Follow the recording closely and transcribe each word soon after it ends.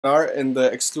In the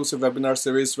exclusive webinar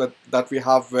series that we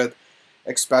have with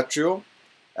Expatrio,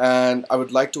 and I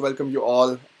would like to welcome you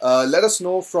all. Let us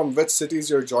know from which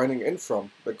cities you're joining in from,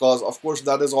 because of course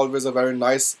that is always a very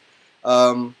nice,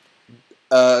 um,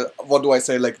 what do I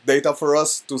say, like data for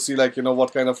us to see, like,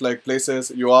 what kind of like places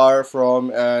you are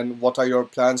from and what are your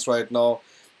plans right now.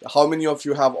 How many of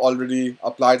you have already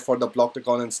applied for the blocked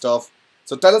account and stuff?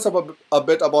 So tell us about a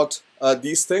bit about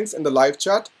these things in the live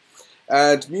chat.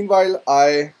 And meanwhile,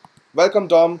 I welcome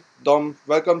Dom. Dom,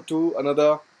 welcome to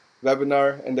another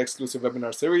webinar in the exclusive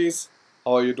webinar series.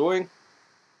 How are you doing?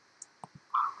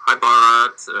 Hi,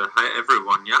 Bharat. Hi,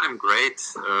 everyone. Yeah, I'm great.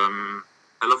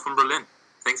 Hello from Berlin.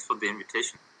 Thanks for the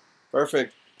invitation.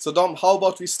 Perfect. So Dom, how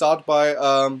about we start by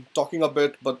talking a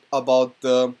bit about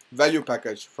the value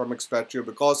package from Expatrio,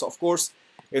 because of course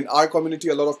in our community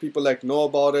a lot of people like know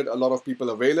about it, a lot of people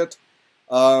avail it,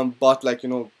 but like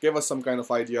give us some kind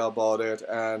of idea about it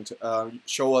and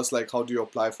show us like how do you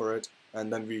apply for it,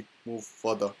 and then we move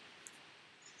further.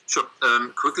 Sure.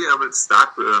 Quickly, I will start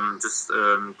just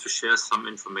to share some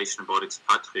information about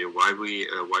Expatrio, why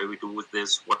we do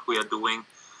this, what we are doing.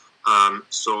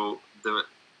 So the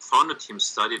founder team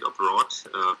studied abroad,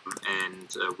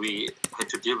 and we had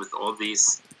to deal with all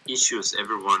these issues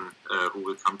everyone who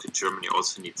will come to Germany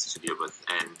also needs to deal with.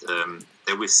 And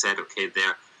then we said, okay,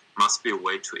 there must be a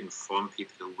way to inform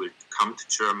people who will come to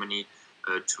Germany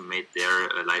to make their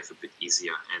life a bit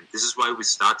easier. And this is why we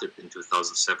started in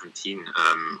 2017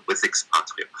 with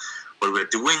Expatrio. What we're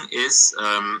doing is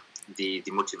the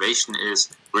motivation is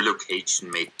relocation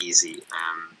made easy.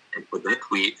 And for that,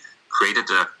 we created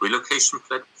a relocation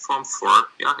platform for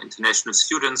international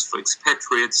students, for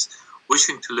expatriates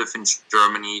wishing to live in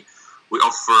Germany. We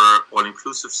offer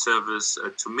all-inclusive service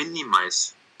to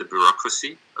minimize the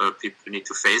bureaucracy people need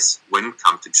to face when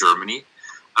come to Germany.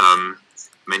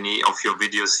 Many of your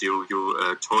videos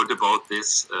you told about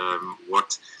this,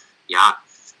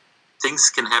 things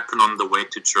can happen on the way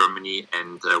to Germany,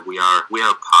 and we are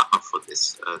a partner for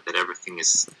this, that everything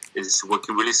is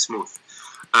working really smooth.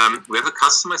 We have a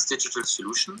customized digital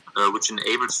solution which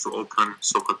enables to open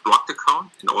so-called blocked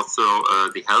account and also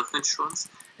the health insurance,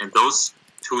 and those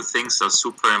two things are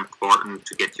super important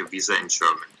to get your visa in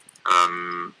Germany.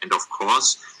 And of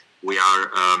course, we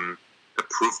are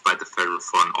approved by the Federal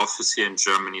Foreign Office here in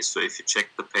Germany. So if you check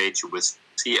the page, you will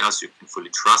see us. You can fully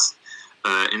trust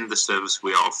in the service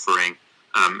we are offering.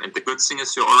 And the good thing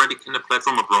is you already can apply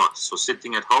from abroad. So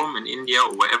sitting at home in India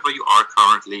or wherever you are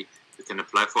currently, you can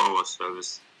apply for our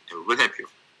service and we will help you.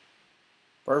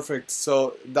 Perfect.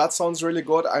 So that sounds really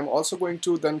good. I'm also going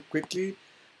to then quickly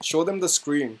show them the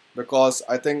screen, because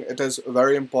I think it is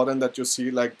very important that you see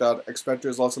like that Expatrio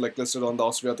is also like listed on the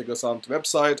Auswärtiges Amt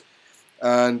website,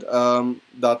 and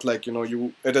that like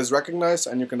it is recognized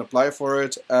and you can apply for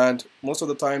it. And most of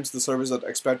the times the service that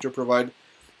Expatrio provide,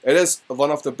 it is one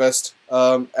of the best,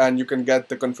 and you can get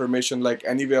the confirmation like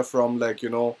anywhere from like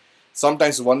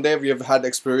sometimes one day. We have had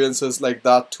experiences like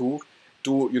that too,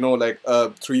 to like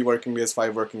 3 working days,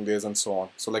 5 working days, and so on.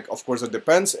 So like of course it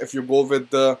depends. If you go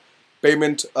with the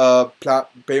payment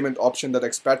payment option that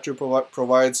Expatrio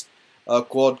provides,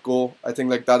 Quad Go, I think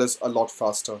like that is a lot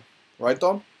faster, right,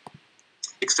 Tom?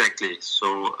 Exactly.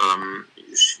 So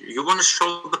you want to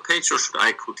show the page, or should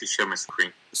I quickly share my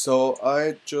screen? So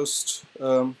I just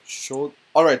showed.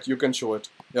 All right, you can show it.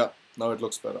 Yeah, now it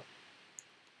looks better.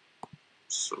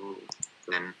 So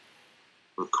then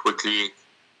we'll quickly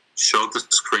show the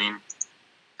screen,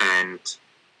 and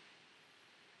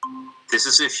this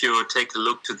is if you take a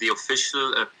look to the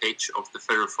official page of the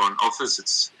Federal Foreign Office.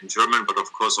 It's in German, but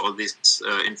of course all this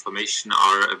information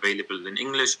are available in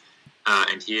English.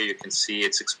 And here you can see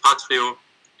it's Expatrio.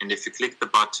 And if you click the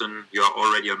button, you are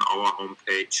already on our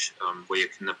homepage, where you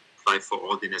can apply for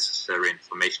all the necessary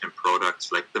information and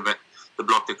products like the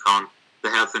blocked account, the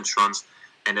health insurance.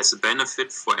 And as a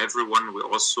benefit for everyone, we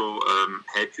also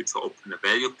help you to open a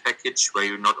value package where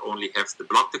you not only have the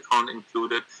blocked account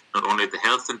included, not only the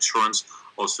health insurance,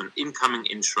 also an incoming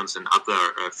insurance and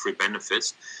other free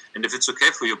benefits. And if it's okay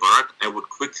for you, Bharat, I would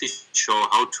quickly show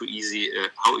how easy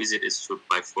it is to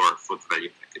apply for the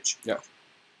value package. Yeah.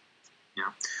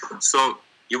 Yeah. So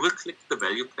you will click the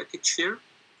value package here.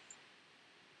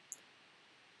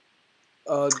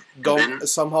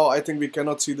 Somehow I think we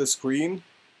cannot see the screen.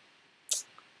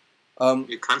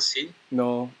 You can't see?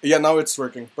 No. Yeah, now it's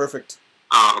working. Perfect.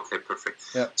 Okay, perfect.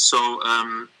 Yeah. So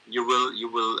you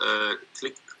will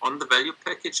click on the value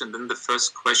package, and then the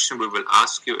first question we will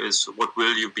ask you is, what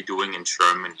will you be doing in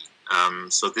Germany?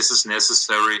 So this is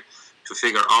necessary to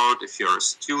figure out if you're a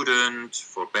student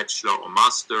for bachelor or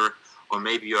master, or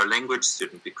maybe you're a language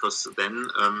student, because then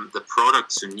the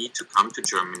products you need to come to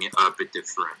Germany are a bit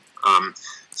different.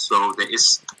 So there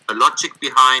is a logic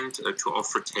behind to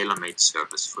offer tailor-made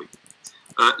service for you.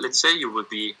 Let's say you will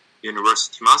be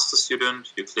university master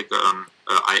student, you click on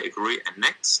I agree and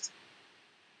next.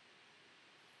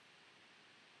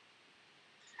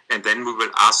 And then we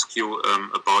will ask you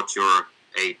about your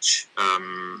age.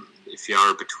 If you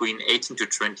are between 18 to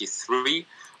 23,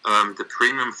 the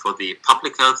premium for the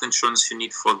public health insurance you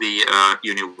need for the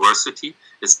university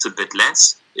is a bit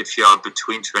less. If you are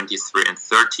between 23 and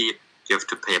 30, you have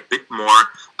to pay a bit more.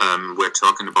 We're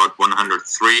talking about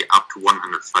 103 up to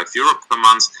 105 euro per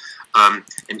month.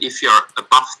 And if you are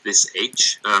above this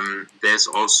age, there's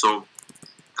also,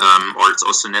 or it's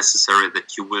also necessary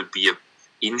that you will be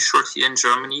insured here in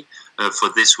Germany. For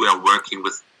this, we are working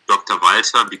with Dr.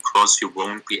 Walter, because you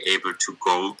won't be able to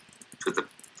go to the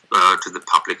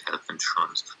public health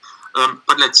insurance.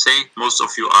 But let's say most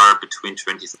of you are between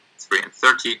 23 and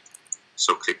 30,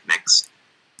 so click next.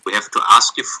 We have to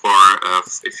ask you for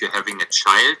if you're having a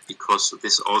child, because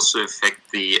this also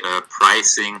affects the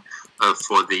pricing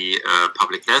for the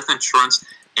public health insurance.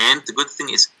 And the good thing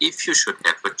is, if you should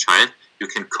have a child, you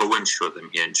can co-insure them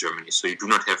here in Germany, so you do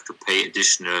not have to pay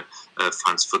additional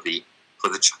funds for the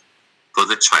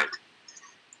child.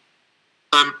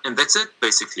 And that's it,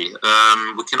 basically.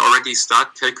 We can already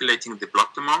start calculating the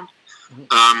blocked amount.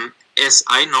 As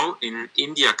I know, in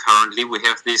India currently, we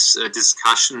have this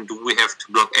discussion, do we have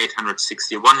to block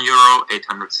 861 euro,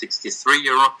 863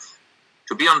 euro?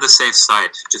 To be on the safe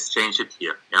side, just change it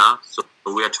here. Yeah, so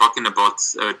we are talking about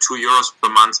 2 euros per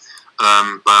month,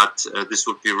 but this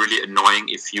would be really annoying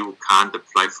if you can't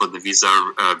apply for the visa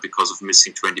because of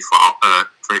missing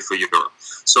 24 euro.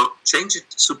 So change it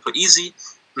super easy.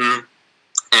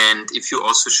 And if you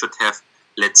also should have,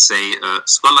 let's say, a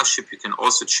scholarship, you can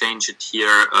also change it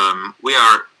here. We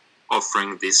are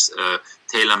offering this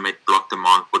tailor-made blocked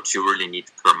amount, what you really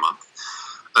need per month.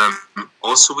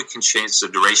 Also, we can change the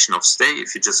duration of stay.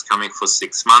 If you're just coming for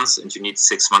 6 months and you need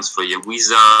 6 months for your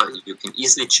visa, you can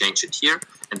easily change it here,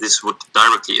 and this would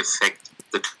directly affect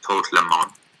the total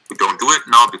amount. We don't do it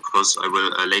now because I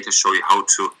will later show you how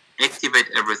to activate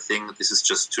everything. This is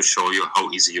just to show you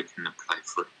how easy you can apply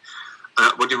for it.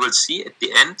 What you will see at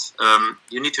the end,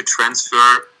 you need to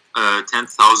transfer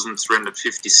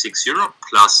 10,356 euro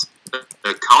plus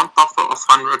account buffer of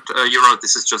 100 euro.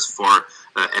 This is just for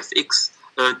FX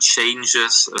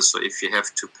changes. So if you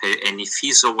have to pay any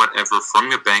fees or whatever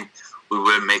from your bank, we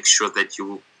will make sure that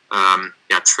you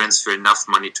transfer enough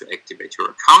money to activate your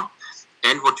account.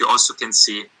 And what you also can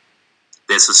see,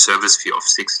 there's a service fee of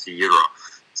 60 euro.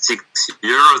 60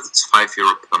 euro, that's 5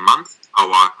 euro per month.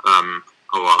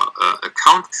 Our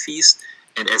account fees,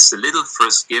 and as a little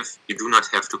first gift, you do not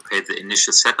have to pay the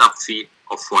initial setup fee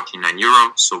of 49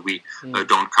 euro, so we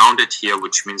don't count it here,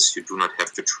 which means you do not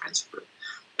have to transfer it.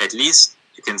 At least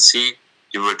you can see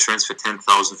you will transfer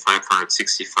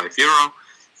 10,565 euro,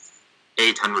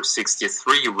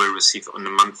 863 you will receive on a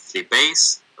monthly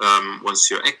base. Once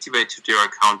you activated your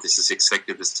account, this is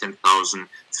exactly this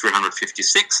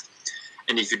 10,356,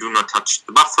 and if you do not touch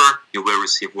the buffer, you will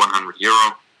receive 100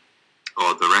 euro.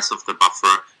 Or the rest of the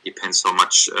buffer, depends how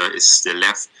much is still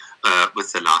left with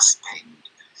the last payment.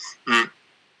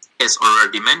 As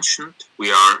already mentioned, we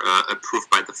are approved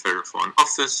by the Federal Foreign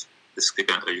Office. This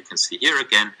you can see here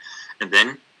again, and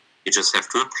then you just have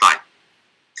to apply.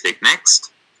 Click next,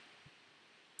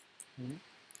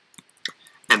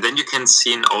 and then you can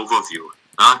see an overview.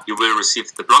 You will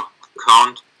receive the block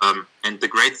account, and the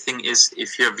great thing is,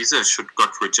 if your visa should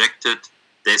got rejected,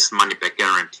 there's money back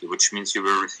guarantee, which means you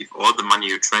will receive all the money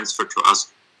you transfer to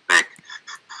us back.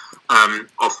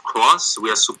 Of course, we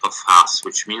are super fast,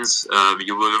 which means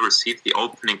you will receive the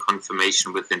opening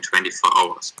confirmation within 24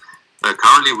 hours.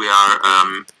 Currently, we are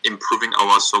improving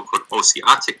our so-called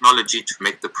OCR technology to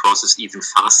make the process even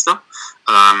faster,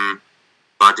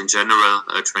 but in general,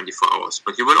 24 hours.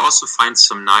 But you will also find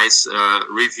some nice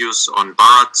reviews on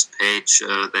Bharat's page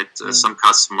that some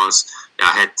customers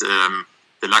had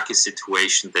the lucky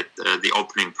situation that the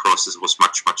opening process was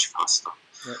much, much faster.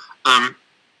 Yeah.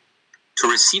 To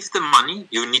receive the money,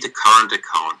 you need a current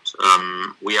account.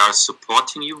 We are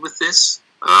supporting you with this.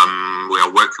 We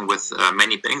are working with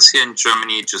many banks here in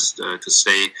Germany, just to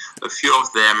say a few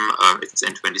of them. It's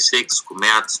N26,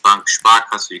 Commerzbank,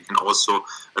 Sparkasse. You can also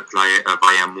apply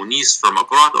via Moniz from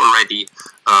abroad already.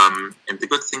 And the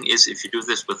good thing is, if you do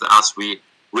this with us, we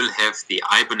will have the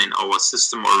IBAN in our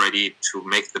system already to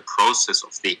make the process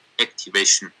of the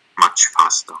activation much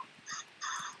faster.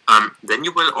 Then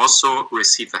you will also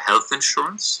receive a health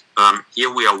insurance. Here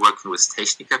we are working with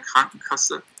Techniker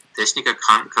Krankenkasse. Techniker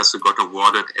Krankenkasse got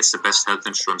awarded as the best health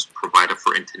insurance provider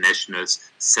for internationals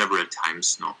several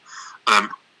times now.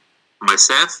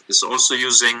 Myself is also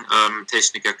using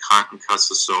Techniker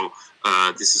Krankenkasse, so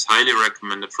this is highly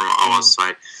recommended from our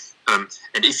side.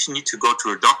 And if you need to go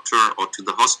to a doctor or to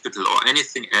the hospital or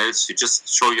anything else, you just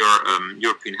show your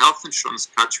European health insurance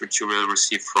card, which you will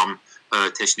receive from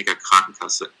Techniker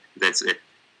Krankenkasse. That's it.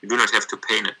 You do not have to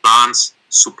pay in advance.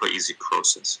 Super easy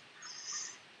process.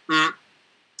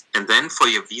 And then for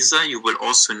your visa, you will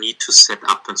also need to set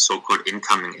up a so-called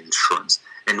incoming insurance.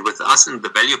 And with us in the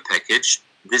value package,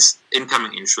 this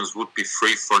incoming insurance would be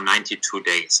free for 92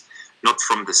 days. Not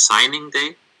from the signing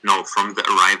day, no, from the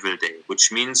arrival day,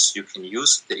 which means you can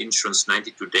use the insurance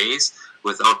 92 days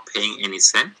without paying any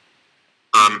cent.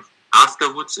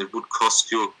 Afterwards, it would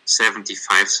cost you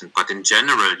 75 cents, but in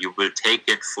general, you will take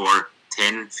it for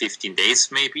 10, 15 days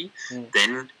maybe.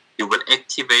 Then you will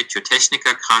activate your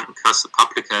Techniker Krankenkasse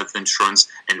public health insurance,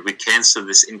 and we cancel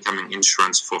this incoming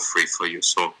insurance for free for you.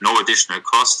 So no additional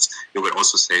costs. You will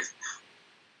also save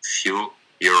few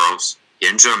euros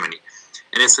here in Germany.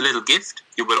 And as a little gift,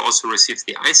 you will also receive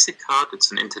the ISIC card.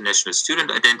 It's an international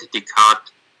student identity card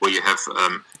where you have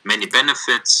many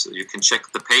benefits. You can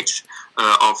check the page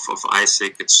of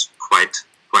ISIC. It's quite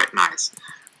nice.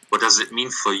 What does it mean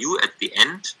for you at the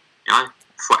end? Yeah,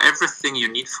 for everything you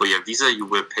need for your visa, you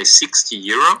will pay 60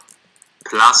 euro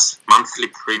plus monthly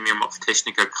premium of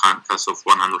Techniker Krankenkasse of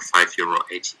 105.80 euro.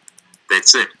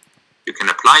 That's it. You can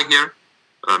apply here.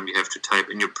 You have to type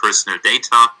in your personal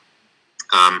data.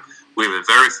 We will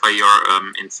verify your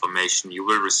information. You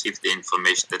will receive the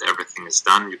information that everything is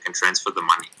done. You can transfer the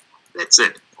money. That's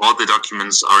it. All the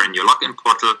documents are in your login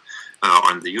portal,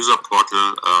 on the user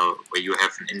portal, where you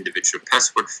have an individual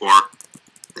password for.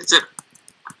 That's it.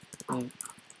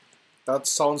 That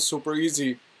sounds super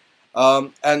easy.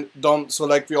 And Dom, so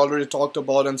like we already talked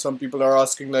about, and some people are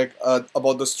asking like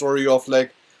about the story of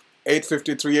like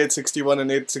 853, 861,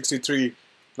 and 863.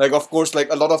 Like, of course,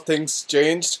 like a lot of things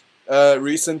changed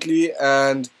recently,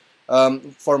 and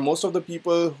for most of the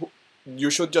people, you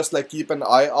should just like keep an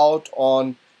eye out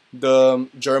on the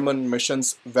German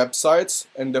missions websites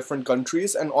in different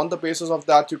countries, and on the basis of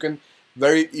that, you can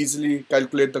very easily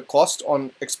calculate the cost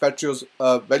on Expatrio's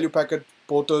value packet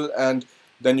portal, and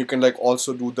then you can like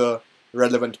also do the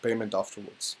relevant payment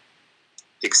afterwards.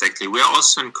 Exactly. We are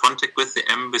also in contact with the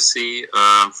embassy,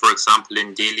 for example,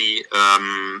 in Delhi,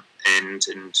 and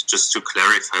just to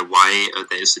clarify why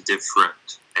there is a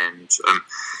difference. And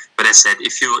but I said,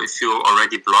 if you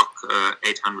already block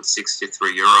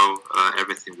 863 euro,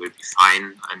 everything will be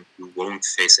fine, and you won't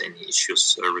face any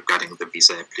issues regarding the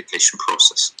visa application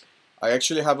process. I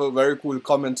actually have a very cool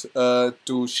comment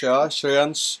to share.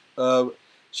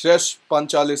 Shreyash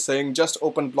Panchal is saying, just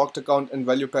opened blocked account and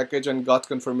value package and got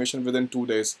confirmation within 2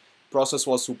 days. Process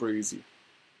was super easy.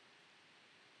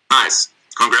 Nice.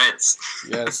 Congrats.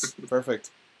 Yes,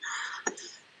 perfect.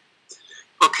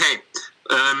 Okay.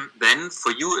 Then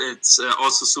for you, it's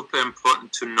also super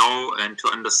important to know and to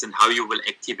understand how you will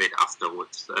activate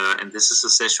afterwards. And this is a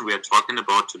session we are talking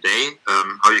about today,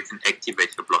 how you can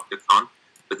activate your blocked account.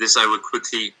 But this I will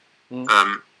quickly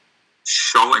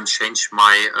show and change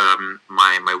my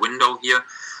my window here.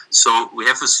 So we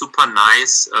have a super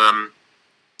nice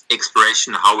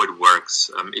expression how it works.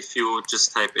 If you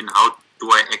just type in how do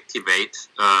I activate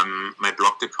my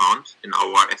blocked account in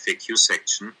our FAQ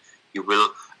section, you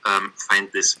will find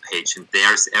this page, and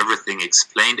there's everything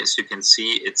explained. As you can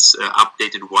see, it's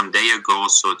updated 1 day ago,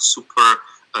 so it's super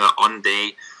on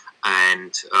day,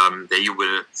 and there you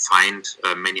will find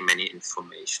many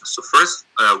information. So first,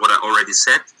 what I already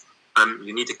said,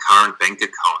 you need a current bank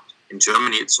account. In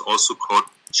Germany, it's also called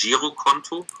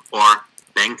Girokonto or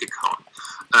bank account.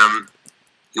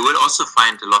 You will also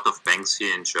find a lot of banks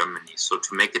here in Germany. So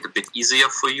to make it a bit easier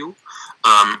for you,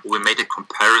 we made a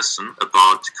comparison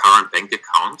about current bank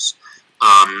accounts,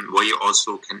 where you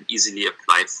also can easily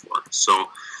apply for. So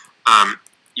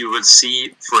you will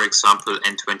see, for example,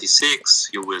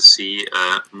 N26, you will see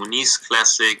Muniz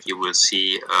Classic, you will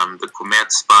see the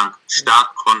Commerzbank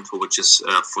Startkonto, which is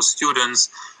for students,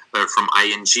 from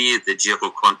ING, the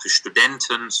Girokonto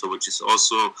Studenten, so which is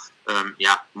also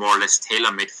more or less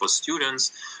tailor-made for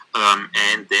students,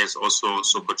 and there's also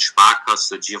so-called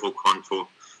Sparkasse Girokonto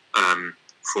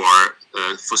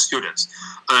for students.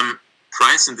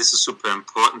 Price, and this is super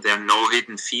important, there are no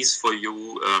hidden fees for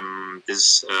you.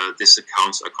 These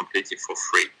accounts are completely for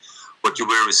free. What you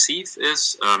will receive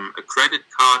is a credit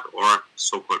card or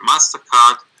so-called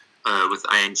MasterCard. With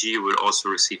ING, you will also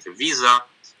receive a Visa.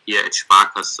 Here at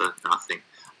Sparkasse, nothing.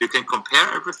 You can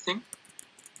compare everything.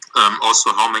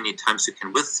 Also, how many times you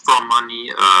can withdraw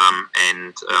money,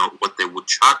 and what they would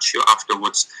charge you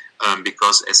afterwards.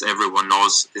 Because, as everyone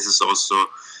knows, this is also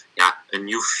a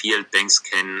new field. Banks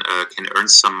can earn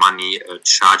some money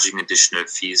charging additional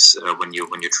fees when you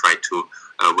try to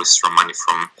withdraw money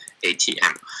from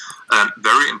ATM.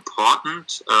 Very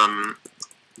important.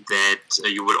 That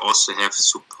you will also have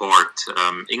support,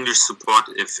 English support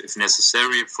if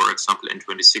necessary. For example,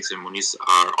 N26 and Moniz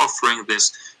are offering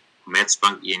this.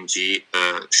 Commerzbank, ING,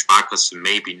 Sparkasse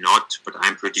maybe not, but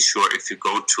I'm pretty sure if you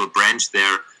go to a branch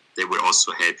there, they will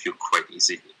also help you quite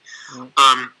easily.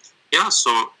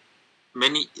 So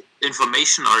many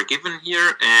information are given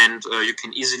here, and you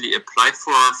can easily apply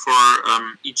for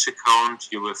each account.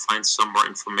 You will find some more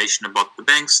information about the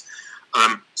banks.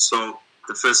 So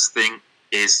the first thing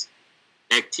is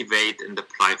activate and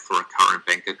apply for a current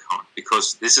bank account,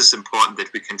 because this is important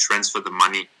that we can transfer the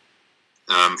money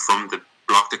from the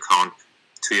blocked account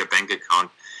to your bank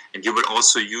account. And you will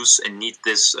also use and need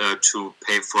this to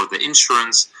pay for the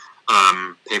insurance,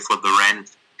 pay for the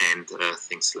rent, and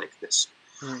things like this.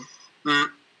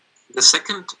 The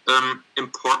second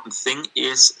important thing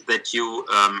is that you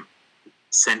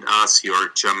send us your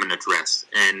German address.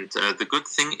 And the good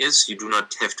thing is you do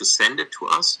not have to send it to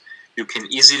us. You can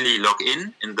easily log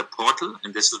in the portal,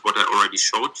 and this is what I already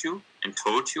showed you and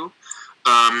told you.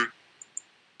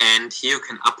 And here you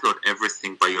can upload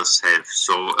everything by yourself.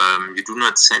 So you do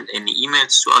not send any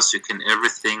emails to us. You can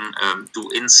everything do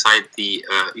inside the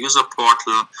user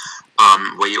portal,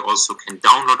 where you also can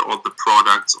download all the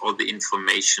products, all the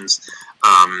informations.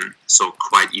 So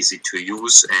quite easy to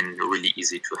use and really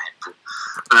easy to handle.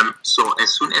 So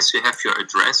as soon as you have your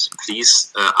address,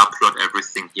 please upload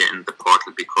everything here in the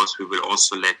portal, because we will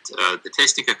also let the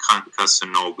Techniker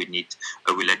Krankenkasse know.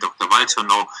 We let Dr. Walter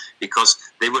know, because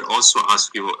they will also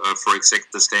ask you for exactly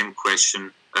the same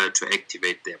question to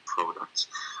activate their products.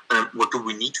 What do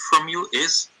we need from you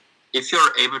is, if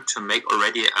you're able to make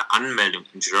already an Anmeldung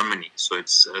in Germany, so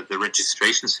it's the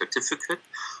registration certificate,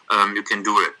 you can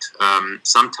do it.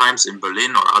 Sometimes in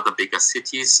Berlin or other bigger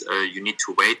cities, you need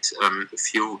to wait a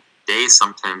few days,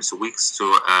 sometimes weeks,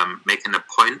 to make an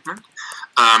appointment.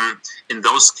 In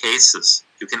those cases,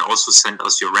 you can also send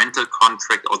us your rental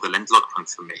contract or the landlord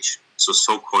confirmation,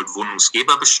 so-called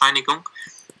Wohnungsgeberbescheinigung.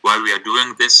 Why we are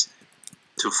doing this?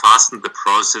 To fasten the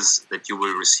process that you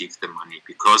will receive the money,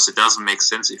 because it doesn't make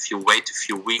sense if you wait a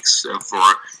few weeks for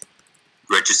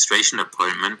registration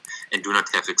appointment and do not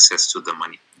have access to the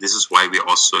money. This is why we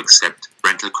also accept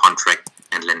rental contract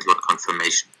and landlord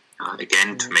confirmation,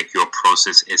 again, to make your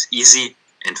process as easy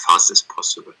and fast as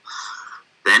possible.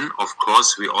 Then, of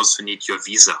course, we also need your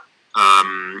visa.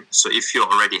 So if you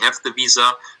already have the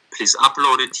visa, please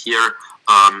upload it here.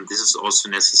 This is also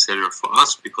necessary for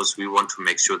us, because we want to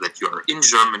make sure that you are in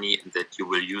Germany and that you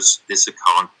will use this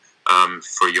account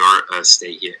for your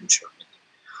stay here in Germany.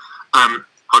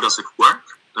 How does it work?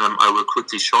 I will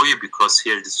quickly show you, because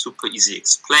here it is super easy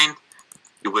explained.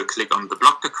 You will click on the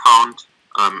blocked account,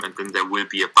 and then there will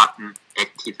be a button,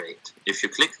 Activate. If you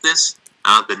click this,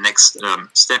 the next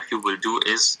step you will do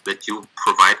is that you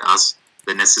provide us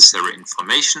the necessary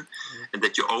information, and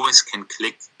that you always can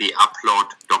click the upload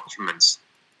documents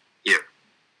here.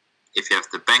 If you have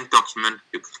the bank document,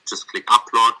 you just click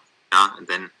upload, and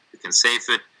then you can save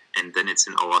it, and then it's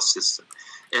in our system.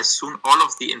 As soon all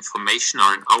of the information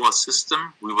are in our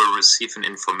system, we will receive an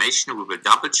information, we will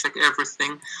double check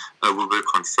everything, we will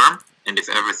confirm, and if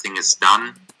everything is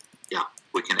done,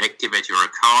 we can activate your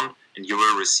account, and you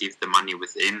will receive the money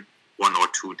within 1 or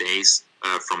 2 days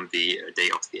from the day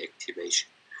of the activation.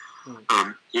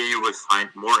 Here you will find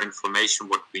more information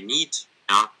what we need,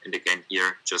 and again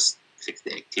here just click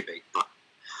the activate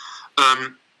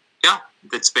button.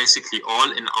 That's basically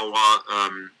all in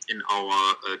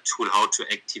our tool how to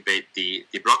activate the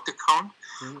blocked account.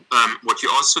 What you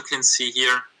also can see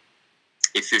here,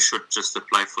 if you should just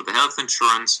apply for the health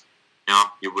insurance,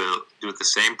 you will do the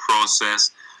same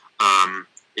process.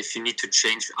 If you need to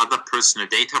change other personal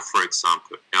data, for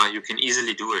example, you can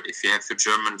easily do it. If you have a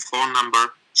German phone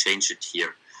number, change it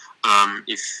here.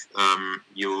 If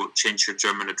you change your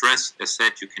German address, as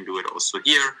said, you can do it also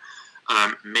here.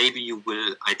 Maybe you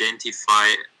will identify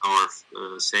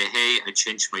or say, hey, I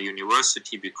changed my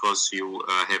university, because you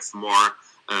have more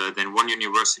than one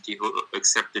university who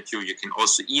accepted you. You can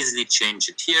also easily change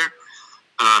it here.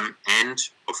 And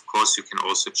of course, you can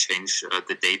also change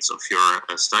the dates of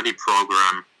your study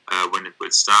program, when it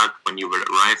will start, when you will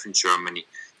arrive in Germany.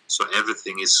 So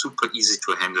everything is super easy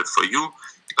to handle for you,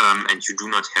 and you do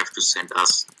not have to send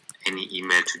us any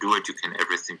email to do it. You can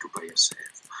everything do by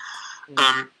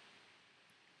yourself.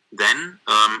 Then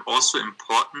also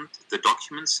important, the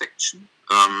document section.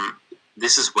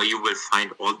 This is where you will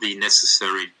find all the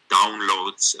necessary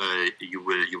downloads you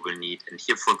will need. And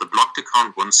here for the blocked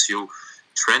account, once you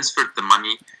transferred the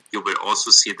money, you will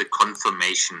also see the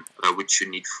confirmation which you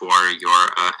need for your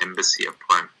embassy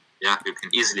appointment. Yeah, you can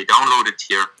easily download it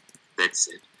here. That's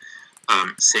it.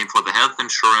 Same for the health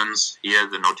insurance. Here,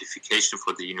 the notification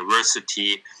for the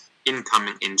university,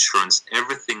 incoming insurance,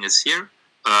 everything is here.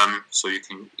 So you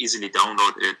can easily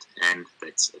download it, and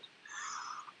that's it.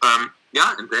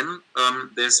 Yeah, and then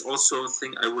there's also a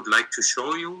thing I would like to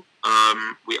show you.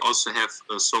 We also have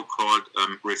a so-called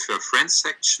refer friends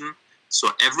section. So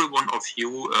every one of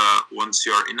you, once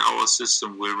you're in our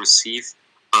system, will receive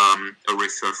a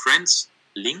refer friends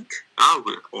link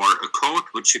or a code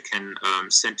which you can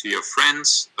send to your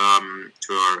friends,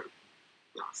 to your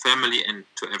family, and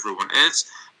to everyone else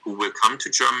who will come to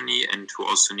Germany and who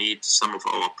also need some of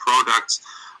our products.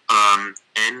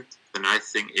 And the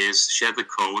nice thing is, share the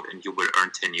code and you will earn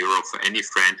 €10 for any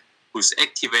friend who's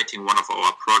activating one of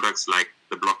our products, like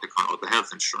the blocked account or the health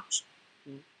insurance.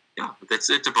 Yeah, that's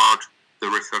it about the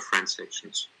refer friends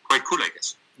sections. Quite cool, I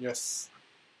guess. Yes.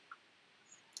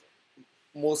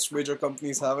 Most major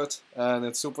companies have it, and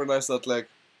it's super nice that, like,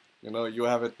 you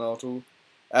have it now too.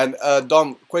 And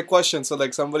Dom, quick question. So,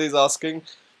 like, somebody's asking,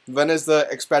 when is the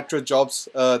Expatrio jobs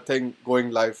thing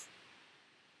going live?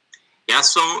 Yeah,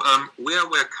 so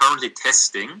we're currently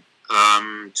testing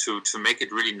to make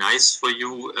it really nice for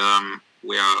you.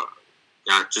 We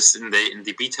are just in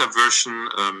the beta version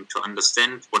to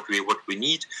understand what we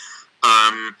need.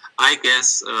 I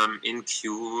guess in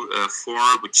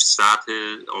Q4,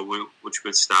 which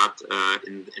will start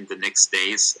in the next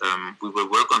days, we will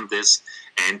work on this.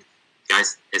 And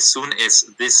guys, as soon as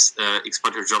this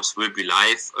Expatrio jobs will be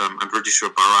live, I'm pretty sure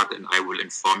Bharat and I will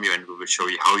inform you, and we will show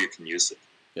you how you can use it.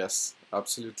 Yes,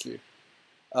 absolutely.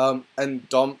 And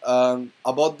Dom,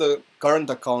 about the current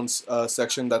accounts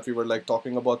section that we were like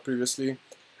talking about previously,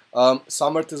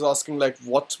 Samarth is asking, like,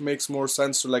 what makes more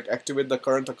sense to like activate the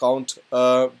current account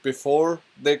before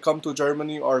they come to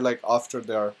Germany or like after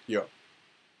they are here?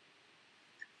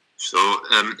 So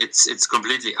it's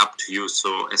completely up to you.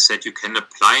 So as said, you can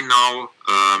apply now.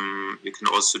 You can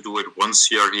also do it once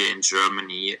you're here in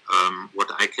Germany. What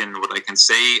I can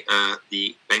say,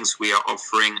 the banks we are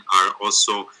offering are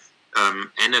also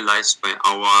analyzed by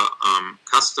our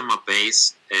customer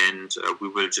base, and we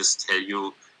will just tell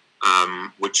you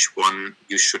which one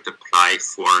you should apply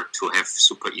for to have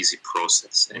super easy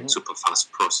process and super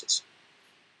fast process.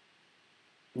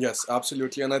 Yes,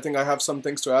 absolutely. And I think I have some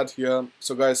things to add here.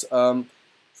 So guys,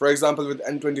 for example, with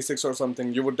N26 or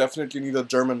something, you would definitely need a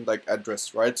German like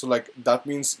address, right? So like that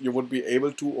means you would be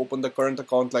able to open the current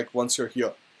account like once you're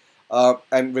here.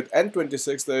 And with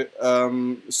N26,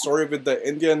 the story with the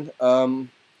Indian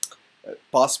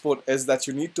passport is that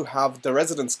you need to have the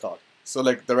residence card. So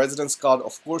like the residence card,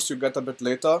 of course, you get a bit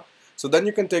later. So then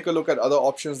you can take a look at other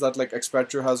options that like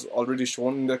Expatrio has already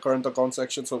shown in the current account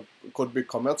section. So it could be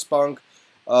Commerzbank,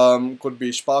 could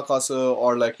be Sparkasse,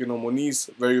 or like Moniz,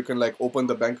 where you can like open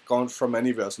the bank account from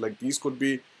anywhere. So like these could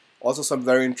be also some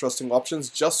very interesting options,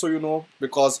 just so you know,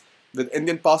 because with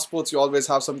Indian passports you always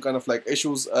have some kind of like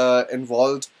issues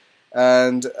involved.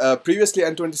 And previously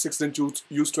N26 didn't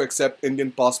used to accept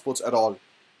Indian passports at all,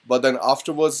 but then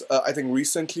afterwards I think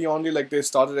recently only like they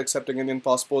started accepting Indian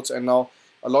passports, and now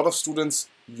a lot of students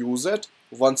use it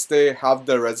once they have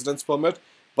their residence permit.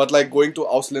 But like going to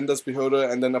Ausländersbehörde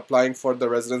and then applying for the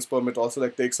residence permit also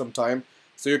like takes some time.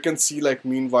 So you can see like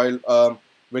meanwhile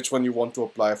which one you want to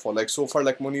apply for. Like so far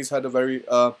like Moniz had a very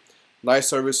nice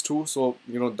service too, so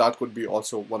that could be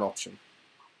also one option.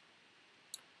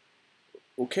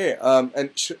 Okay, and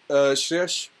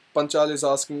Shreyash Panchal is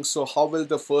asking, so how will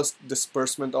the first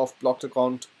disbursement of blocked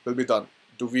account will be done?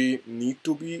 Do we need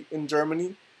to be in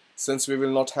Germany, since we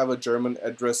will not have a German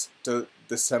address till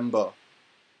December?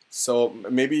 So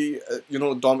maybe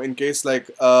Dom, in case like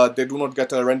they do not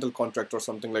get a rental contract or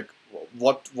something, like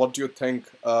what do you think?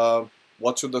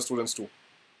 What should the students do?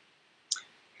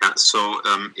 Yeah, so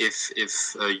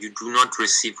if you do not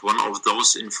receive one of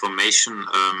those information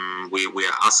we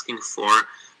are asking for,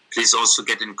 please also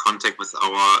get in contact with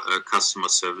our customer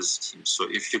service team. So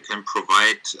if you can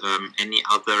provide any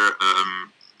other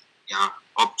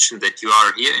option that you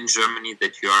are here in Germany,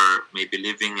 that you are maybe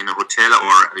living in a hotel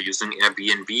or using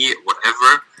Airbnb,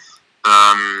 whatever,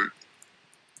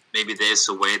 maybe there's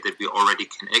a way that we already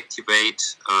can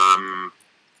activate.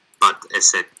 But as I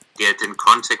said, get in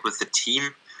contact with the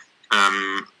team.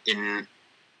 In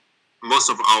most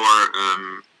of our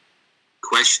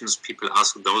questions, people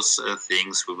ask those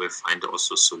things, we will find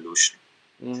also a solution.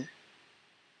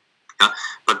 Yeah,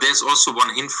 but there's also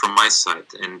one hint from my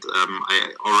side, and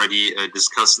I already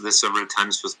discussed this several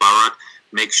times with Bharat.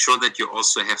 Make sure that you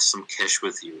also have some cash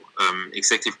with you,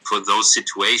 exactly for those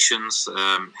situations.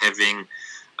 Having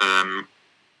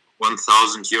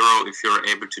 1,000 euro, if you're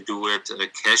able to do it,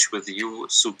 cash with you,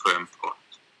 super important.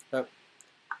 Yeah.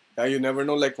 Yeah, you never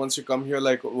know. Like once you come here,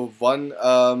 like one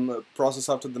process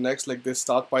after the next, like they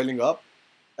start piling up,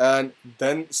 and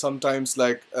then sometimes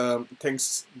like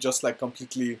things just like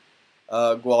completely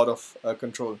go out of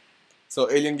control. So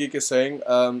Alien Geek is saying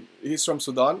he's from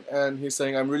Sudan, and he's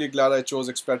saying I'm really glad I chose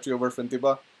Expatrio over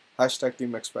Fintiba. Hashtag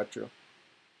Team Expatrio.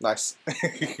 Nice.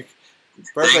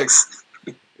 Perfect. Thanks.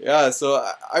 Yeah, so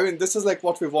I mean, this is like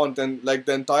what we want, and like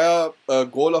the entire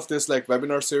goal of this like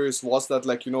webinar series was that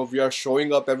like we are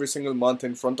showing up every single month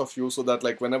in front of you, so that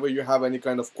like whenever you have any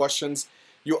kind of questions,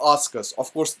 you ask us.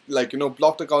 Of course, like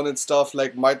blocked account and stuff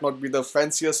like might not be the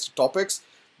fanciest topics,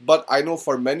 but I know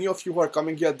for many of you who are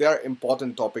coming here, they are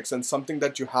important topics and something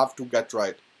that you have to get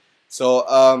right. So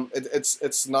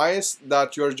it's nice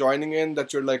that you're joining in,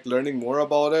 that you're like learning more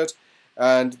about it,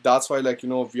 and that's why like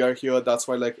we are here. That's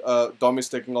why like Dom is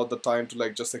taking out the time to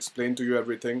like just explain to you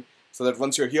everything, so that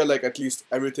once you're here, like at least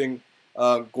everything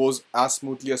goes as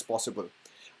smoothly as possible.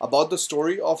 About the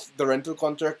story of the rental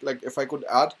contract, like if I could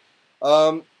add,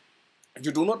 um,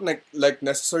 you do not like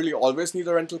necessarily always need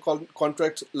a rental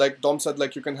contract. Like Dom said,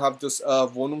 like you can have this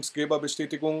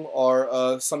Wohnungsgeberbestätigung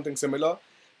or something similar.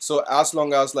 So as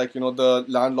long as like the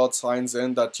landlord signs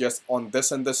in that yes, on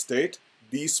this and this date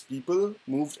these people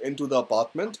moved into the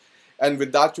apartment, and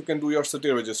with that you can do your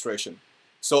city registration.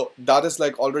 So that is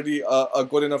like already a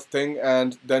good enough thing,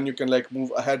 and then you can like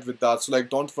move ahead with that. So like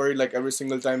don't worry like every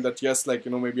single time that yes, like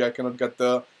maybe I cannot get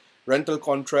the rental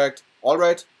contract. All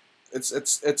right,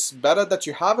 it's better that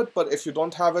you have it, but if you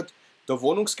don't have it, the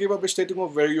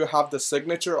Wohnungsgeberbestätigung, where you have the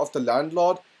signature of the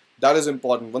landlord, that is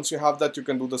important. Once you have that, you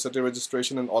can do the city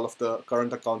registration, and all of the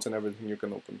current accounts and everything you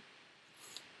can open.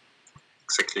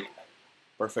 Exactly.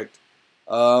 Perfect.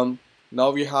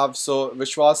 Now we have, so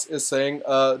Vishwas is saying,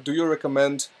 do you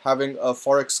recommend having a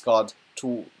Forex card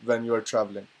too when you are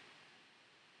traveling?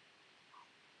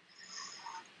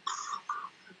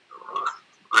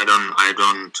 I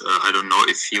don't know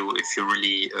if you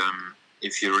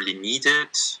really need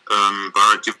it.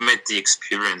 But you've made the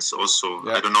experience also.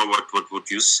 Yeah. I don't know what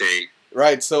would you say.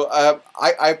 Right. So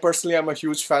I personally am a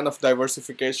huge fan of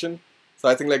diversification. So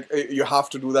I think like you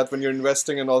have to do that when you're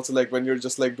investing, and also like when you're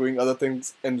just like doing other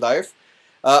things in life.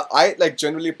 I like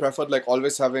generally preferred like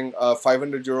always having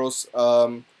 500 euros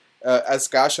as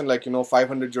cash, and like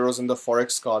 500 euros in the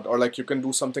Forex card, or like you can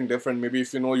do something different. Maybe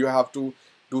if you have to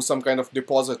do some kind of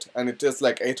deposit and it is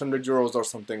like 800 euros or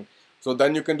something. So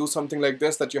then you can do something like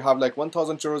this, that you have like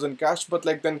 1000 euros in cash, but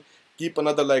like then keep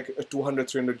another like 200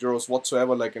 300 euros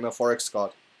whatsoever like in a Forex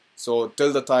card. So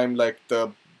till the time like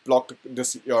the blocked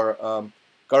this your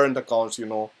current accounts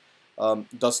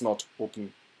does not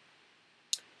open.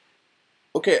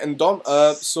 Okay, and Dom,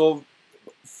 so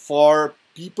for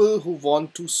people who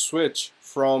want to switch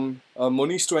from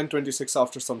Moniz to N26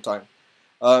 after some time,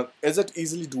 is it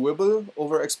easily doable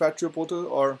over Expatrio portal,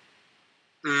 or?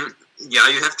 Yeah,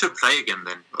 you have to apply again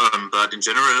then. But in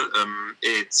general,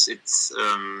 it's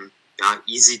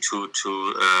easy to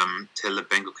tell the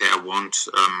bank, okay, I won't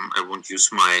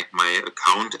use my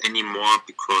account anymore,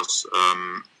 because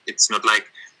it's not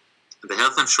like the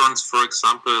health insurance, for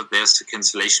example. There's a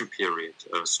cancellation period,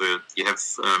 so you have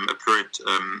a period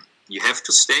you have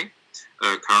to stay.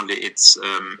 Currently, it's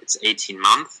 18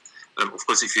 months. Of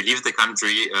course, if you leave the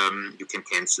country, you can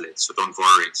cancel it, so don't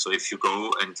worry. So if you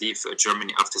go and leave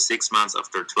Germany after 6 months,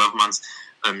 after 12 months,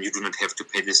 you do not have to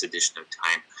pay this additional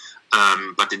time.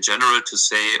 But in general, to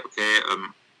say, okay,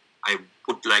 I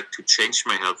would like to change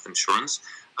my health insurance,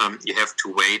 you have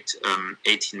to wait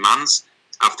 18 months.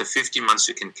 After 15 months,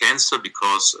 you can cancel,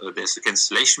 because there's a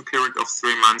cancellation period of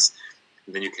 3 months,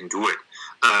 and then you can do it.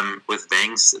 With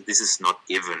banks, this is not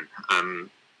given.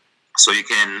 So you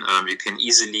can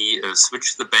easily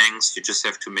switch the banks. You just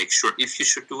have to make sure, if you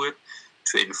should do it,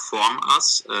 to inform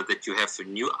us that you have a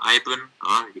new IBAN.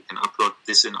 You can upload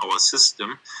this in our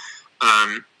system,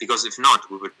 because if not,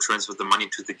 we will transfer the money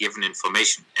to the given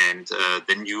information, and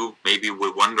then you maybe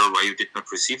will wonder why you did not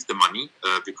receive the money,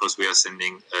 because we are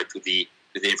sending to the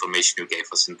information you gave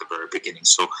us in the very beginning.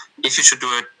 So if you should do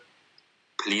it,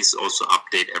 please also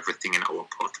update everything in our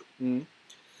portal. Mm.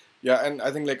 Yeah, and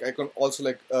I think like I can also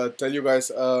like tell you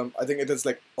guys, I think it is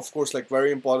like, of course, like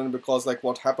very important, because like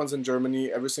what happens in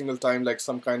Germany every single time like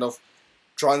some kind of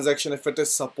transaction, if it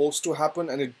is supposed to happen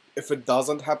and if it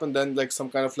doesn't happen, then like some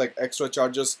kind of like extra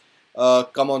charges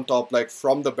come on top like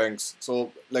from the banks.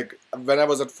 So like when I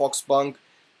was at Fox Bank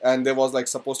and there was like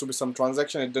supposed to be some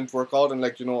transaction, it didn't work out, and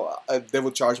like they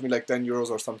would charge me like 10 euros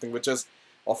or something, which is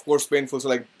of course painful. So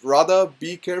like rather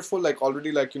be careful, like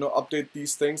already like update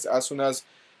these things as soon as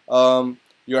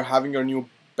you're having your new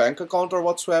bank account or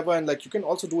whatsoever, and like you can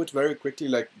also do it very quickly,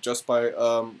 like just by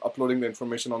uploading the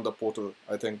information on the portal.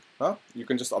 I think, you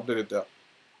can just update it there.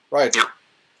 Right. Yeah.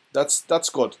 That's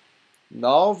good.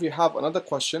 Now we have another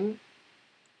question.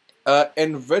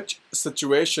 In which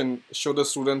situation should a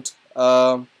student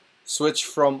switch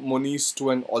from Moniz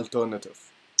to an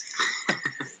alternative?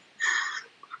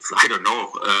 I don't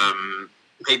know.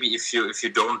 Maybe if you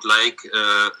don't like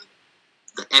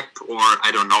the app, or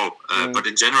I don't know. But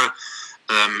in general,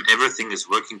 everything is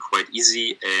working quite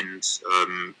easy, and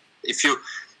if you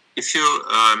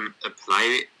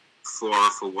apply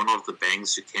for one of the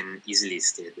banks, you can easily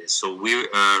stay there. So we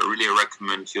really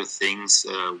recommend your things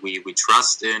we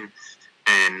trust in,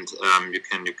 and you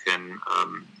can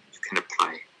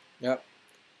apply. Yeah.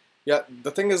 Yeah, the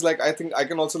thing is, like, I think I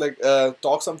can also like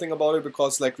talk something about it,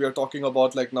 because like we are talking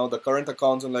about like now the current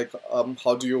accounts, and like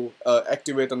how do you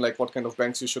activate, and like what kind of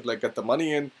banks you should like get the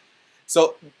money in.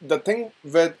 So the thing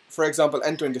with, for example,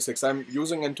 N26, I'm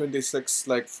using N26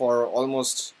 like for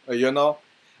almost a year now.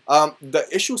 The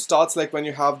issue starts like when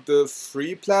you have the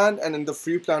free plan, and in the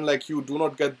free plan like you do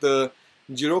not get the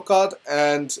Giro card,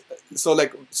 and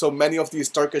so many of these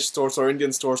Turkish stores or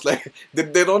Indian stores like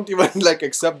they don't even like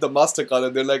accept the MasterCard,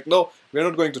 and they're like, no, we're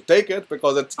not going to take it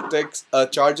because it takes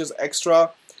charges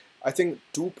extra, I think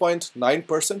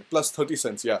 2.9% plus 30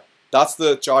 cents. Yeah, that's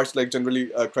the charge like generally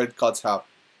credit cards have.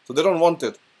 So they don't want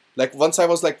it. Like once I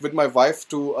was like with my wife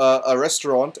to a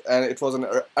restaurant, and it was an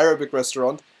Arabic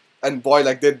restaurant, and boy,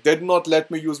 like they did not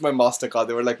let me use my MasterCard.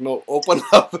 They were like, no, open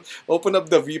up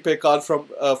the VPay card from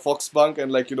Fox Bank,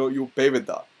 and like you pay with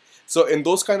that. So in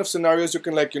those kind of scenarios, you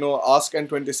can like ask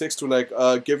N26 to like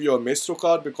give you a Maestro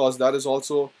card, because that is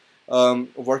also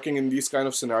working in these kind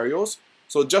of scenarios.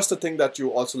 So just a thing that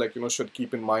you also like should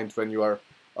keep in mind when you are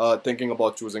thinking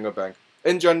about choosing a bank.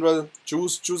 In general,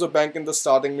 choose a bank in the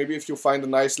starting. Maybe if you find a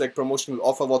nice like promotional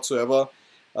offer whatsoever,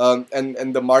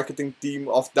 and the marketing team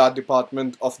of that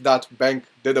department of that bank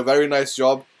did a very nice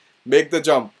job, make the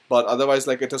jump. But otherwise,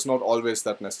 like it is not always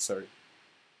that necessary.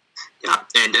 Yeah,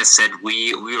 and as said,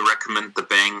 we recommend the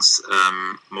banks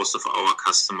most of our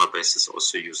customer base is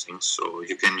also using, so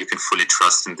you can fully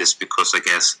trust in this, because I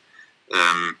guess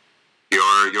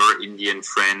your Indian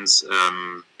friends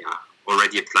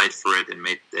already applied for it and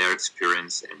made their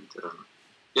experience, and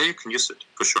you can use it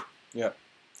for sure. Yeah,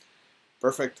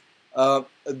 perfect.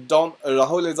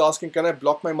 Rahul is asking, can I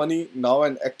block my money now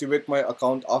and activate my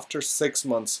account after 6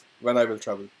 months when I will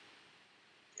travel?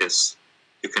 Yes,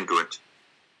 you can do it.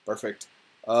 Perfect.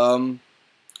 And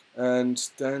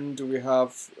then do we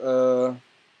have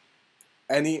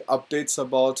any updates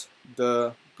about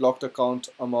the blocked account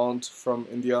amount from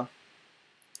India?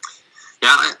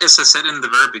 Yeah, as I said in the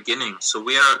very beginning, so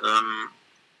we are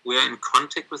in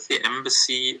contact with the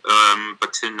embassy,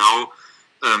 but till now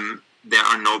there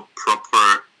are no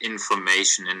proper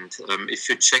information. And if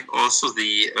you check also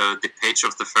the page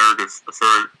of the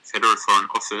Federal Foreign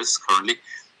Office currently,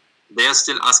 they are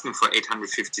still asking for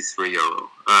 853 euro.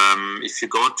 If you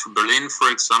go to Berlin,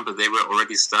 for example, they will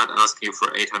already start asking you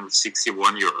for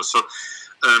 861 euro. So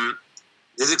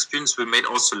this experience we made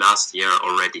also last year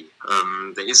already.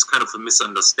 There is kind of a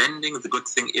misunderstanding. The good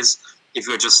thing is, if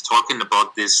you're just talking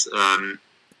about this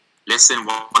less than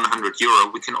 100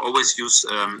 euro, we can always use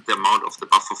the amount of the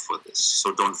buffer for this.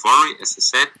 So don't worry, as I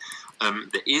said,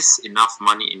 there is enough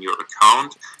money in your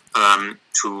account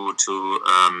to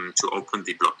open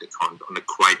the blocked account on a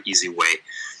quite easy way,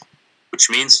 which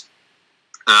means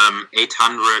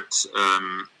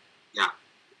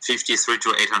 53 to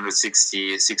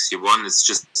 861 is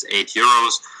just 8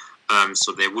 euros.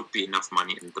 So there would be enough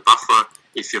money in the buffer.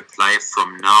 If you apply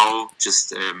from now,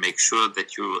 just make sure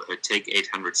that you take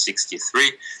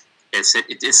 863. As said,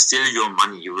 it is still your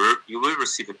money. You will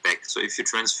receive it back. So if you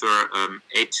transfer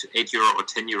 8 euro or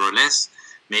 10 euro less,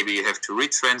 maybe you have to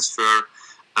retransfer.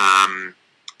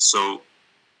 So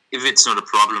if it's not a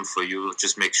problem for you,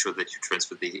 just make sure that you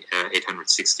transfer the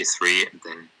 863, and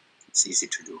then it's easy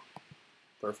to do.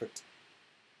 Perfect.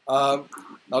 Now,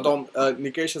 Dom,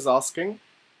 Nikesh is asking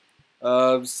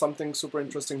something super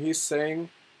interesting. He's saying,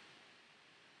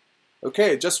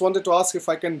 okay, just wanted to ask if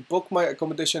I can book my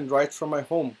accommodation right from my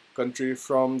home country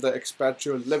from the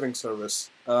Expatrio living service.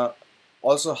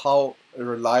 Also, how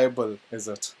reliable is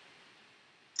it?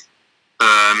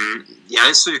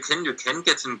 Yeah, so you can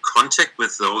get in contact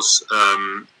with those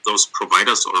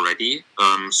providers already.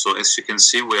 So as you can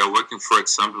see, we are working, for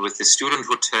example, with the student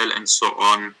hotel and so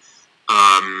on.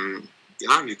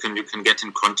 Yeah, you can get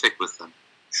in contact with them.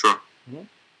 Sure. Mm-hmm.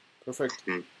 Perfect.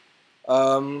 Mm.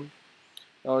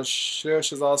 Now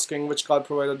Shreyash is asking, which card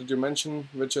provider did you mention,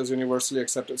 which is universally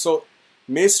accepted? So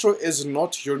Maestro is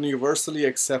not universally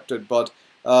accepted, but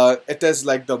it is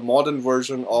like the modern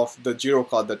version of the Giro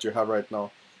card that you have right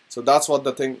now. So that's what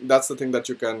the thing. That's the thing that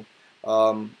you can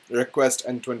request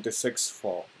N26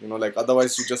 for. You know, like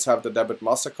otherwise you just have the debit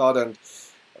Mastercard,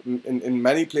 and in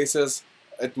many places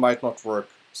it might not work.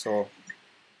 So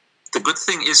the good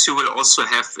thing is you will also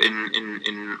have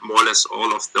in more or less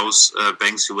all of those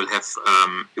banks you will have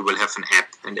an app,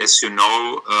 and as you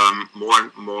know, more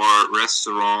and more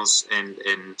restaurants and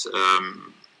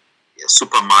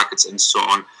supermarkets and so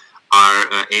on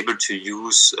are able to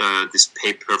use this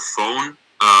pay per phone,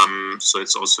 so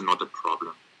it's also not a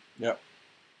problem. yeah,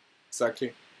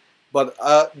 exactly. But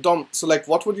Dom, so like,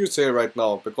 what would you say right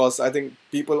now? Because I think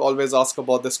people always ask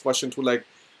about this question too. Like,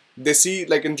 they see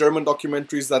like in German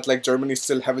documentaries that like Germany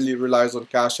still heavily relies on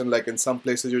cash, and like in some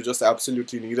places you just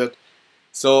absolutely need it.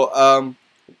 So,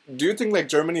 do you think like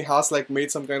Germany has like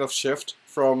made some kind of shift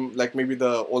from like maybe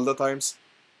the older times?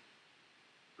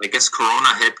 I guess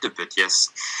Corona helped a bit, yes.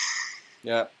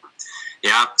 Yeah.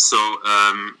 Yeah. So,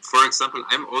 for example,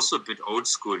 I'm also a bit old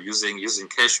school using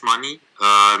cash money,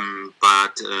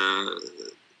 but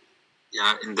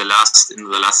yeah, in the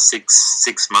last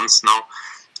six months now,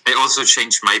 I also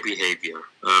changed my behavior.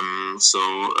 So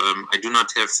I do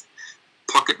not have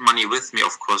pocket money with me,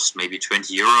 of course, maybe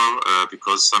 20 euro,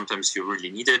 because sometimes you really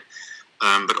need it.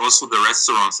 But also the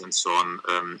restaurants and so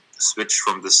on switch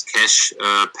from this cash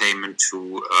payment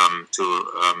to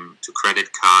credit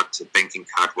card, banking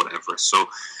card, whatever. So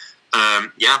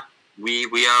yeah, we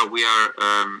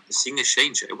are seeing a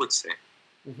change, I would say.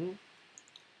 Mm-hmm.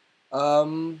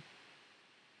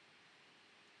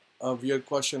 A weird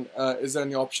question. Is there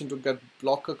any option to get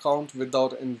block account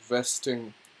without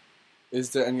investing?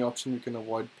 Is there any option you can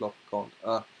avoid block account?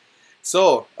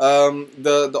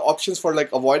 The options for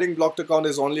like avoiding blocked account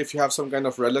is only if you have some kind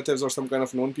of relatives or some kind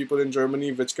of known people in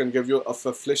Germany which can give you a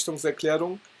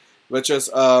Verpflichtungserklärung, which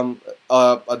is a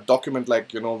document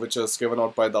like, you know, which is given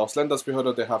out by the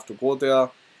Ausländersbehörde. They have to go there.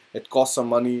 It costs some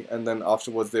money, and then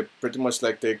afterwards they pretty much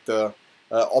like take the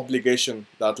obligation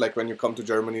that like when you come to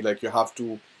Germany, like you have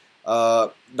to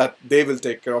that they will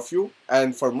take care of you.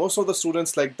 And for most of the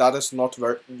students, like that is not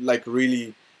very like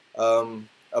really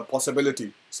a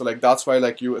possibility. So like that's why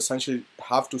like you essentially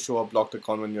have to show a blocked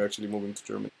account when you're actually moving to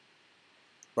Germany.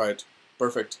 Right.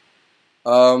 Perfect.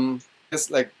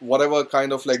 It's like whatever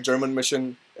kind of like German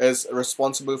mission is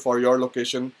responsible for your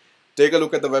location. Take a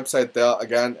look at the website there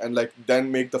again, and like then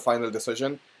make the final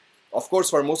decision. Of course,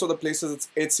 for most of the places it's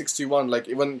 861. Like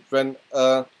even when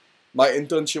my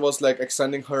intern, she was like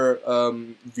extending her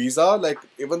visa, like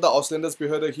even the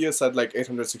Ausländersbehörde here said like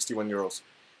 861 euros.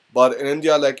 But in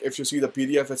India, like if you see the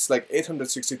PDF, it's like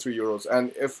 863 euros.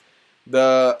 And if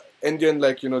the Indian,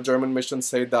 like, you know, German missions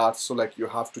say that, so like you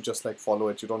have to just like follow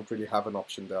it. You don't really have an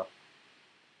option there.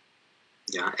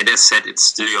 Yeah, and as said, it's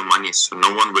still your money, so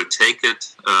no one will take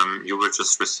it. You will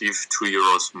just receive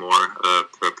 €2 more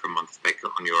per month back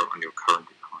on your current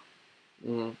account.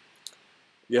 Mm.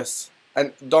 Yes.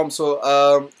 And Dom, so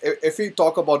if we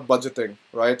talk about budgeting,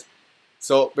 right?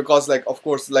 So because like of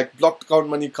course like blocked account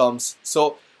money comes.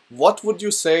 So what would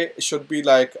you say should be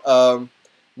like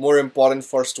more important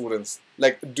for students?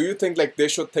 Like, do you think like they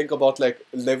should think about like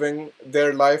living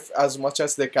their life as much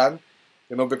as they can,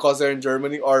 you know, because they're in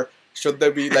Germany, or should they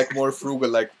be like more frugal?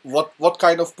 Like what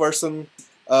kind of person?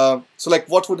 So like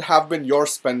what would have been your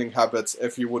spending habits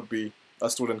if you would be a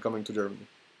student coming to Germany?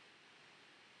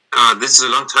 This is a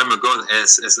long time ago,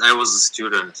 as I was a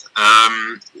student.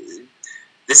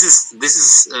 This is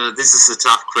a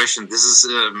tough question. This is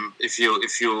if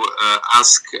you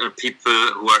ask people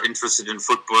who are interested in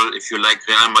football if you like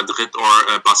Real Madrid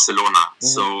or Barcelona. Mm-hmm.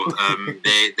 So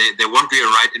they won't be a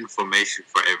right information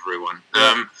for everyone.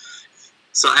 Yeah.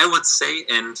 So I would say,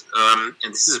 and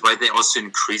this is why they also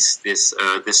increased this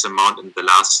amount in the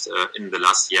last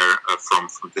year from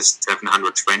this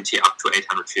 720 up to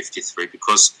 853,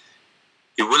 because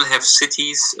you will have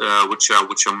cities which are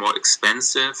more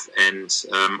expensive, and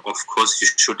of course you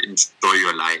should enjoy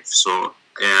your life. So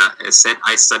as said,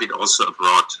 I studied also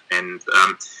abroad, and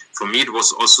for me it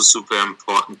was also super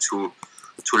important to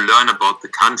learn about the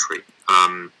country,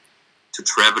 to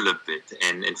travel a bit,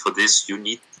 and for this you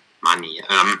need money.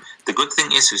 The good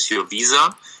thing is with your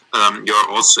visa, you're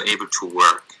also able to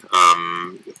work.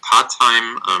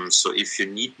 part-time. So if you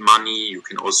need money, you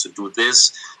can also do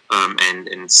this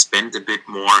and spend a bit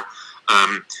more.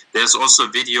 There's also a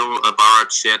video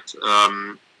Bharat shared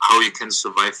how you can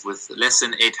survive with less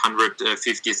than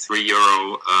 853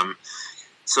 euro.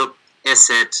 So as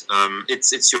said,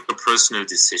 it's your personal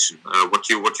decision. What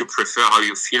you prefer, how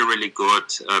you feel really good,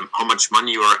 how much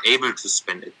money you are able to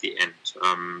spend at the end.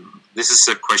 This is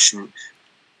a question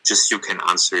just you can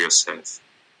answer yourself.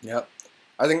 Yeah,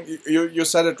 I think you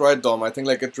said it right, Dom. I think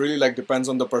like it really like depends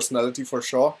on the personality for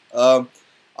sure.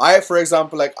 For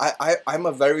example, like I'm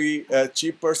a very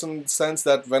cheap person in the sense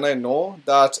that when I know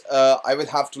that I will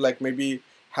have to like maybe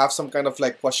have some kind of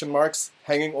like question marks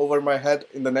hanging over my head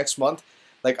in the next month,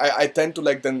 like I tend to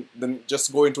like then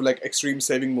just go into like extreme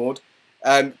saving mode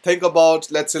and think about,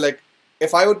 let's say, like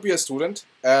if I would be a student,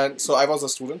 and so I was a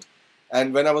student,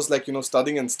 and when I was like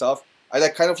studying and stuff, I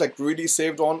like kind of like really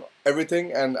saved on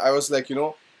everything, and I was like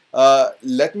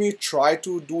let me try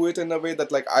to do it in a way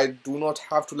that like I do not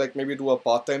have to like maybe do a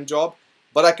part-time job,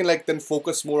 but I can like then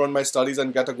focus more on my studies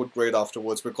and get a good grade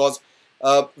afterwards. Because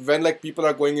when like people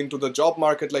are going into the job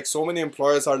market, like so many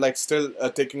employers are like still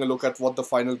taking a look at what the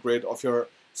final grade of your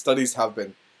studies have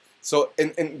been. So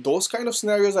in those kind of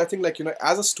scenarios, I think like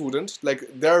as a student, like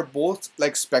there are both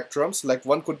like spectrums. Like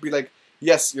one could be like,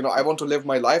 yes, I want to live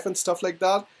my life and stuff like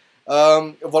that.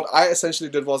 What I essentially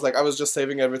did was like I was just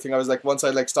saving everything. I was like, once I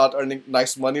like start earning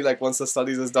nice money, like once the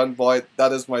studies is done, boy,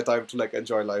 that is my time to like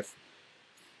enjoy life.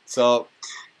 So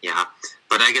yeah,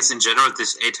 but I guess in general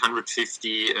this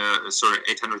 863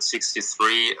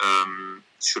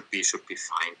 should be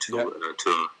fine yeah,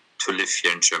 to live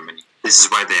here in Germany. This is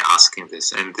why they're asking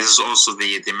this, and this is also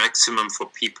the maximum for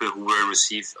people who will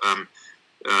receive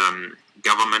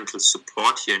governmental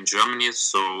support here in Germany,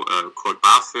 so called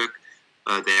BAföG.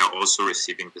 They are also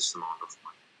receiving this amount of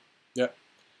money. yeah,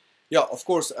 yeah, of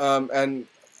course. And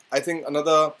I think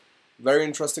another very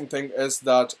interesting thing is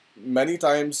that many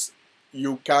times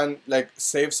you can like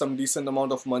save some decent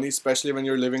amount of money, especially when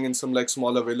you're living in some like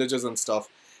smaller villages and stuff.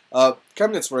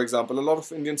 Chemnitz, for example, a lot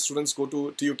of Indian students go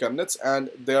to TU Chemnitz,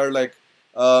 and they are like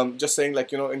just saying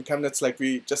like in Chemnitz, like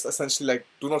we just essentially like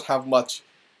do not have much.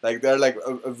 Like they're like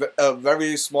a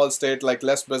very small state, like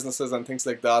less businesses and things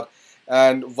like that.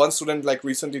 And one student like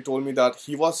recently told me that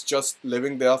he was just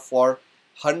living there for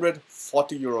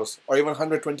 140 euros or even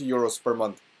 120 euros per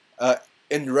month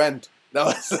in rent. Now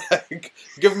it's like,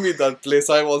 give me that place.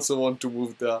 I also want to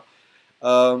move there.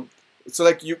 Um, so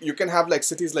like you can have like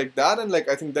cities like that, and like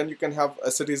I think then you can have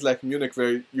cities like Munich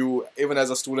where you even as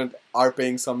a student are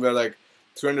paying somewhere like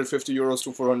 350 euros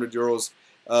to 400 euros,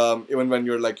 even when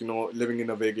you're like living in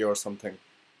a Vega or something.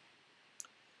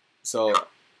 So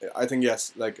I think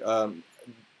yes, like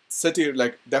city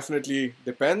like definitely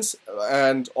depends,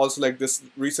 and also like this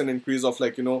recent increase of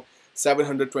like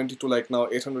 720 to like now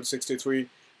 863,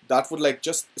 that would like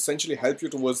just essentially help you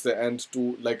towards the end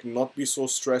to like not be so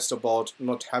stressed about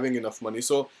not having enough money.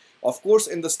 So of course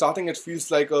in the starting it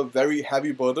feels like a very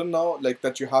heavy burden now, like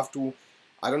that you have to,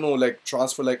 I don't know, like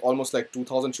transfer like almost like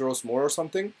 2000 euros more or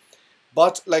something.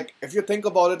 But like if you think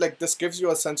about it, like this gives you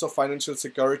a sense of financial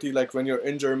security like when you're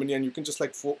in Germany, and you can just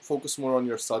like focus more on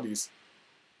your studies.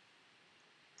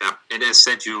 Yeah, and as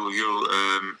said, you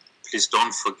please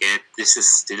don't forget this is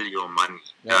still your money.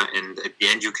 Yeah. And at the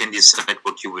end, you can decide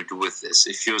what you will do with this.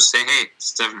 If you say, "Hey,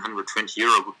 720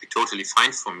 euro would be totally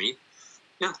fine for me,"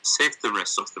 yeah, save the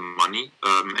rest of the money,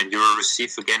 and you will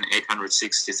receive again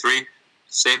 863.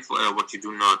 Save what you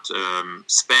do not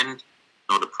spend.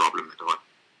 Not a problem at all.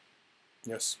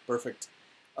 Yes, perfect.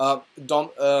 Dom,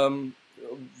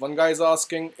 one guy is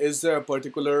asking, is there a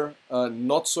particular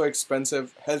not so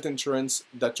expensive health insurance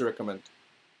that you recommend?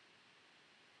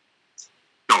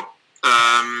 No.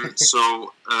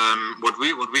 What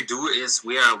we do is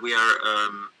we are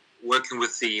working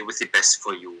with the best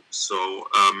for you. So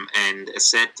and as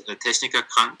said, Techniker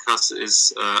Krankenkasse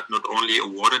is not only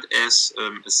awarded as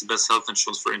the best health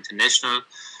insurance for international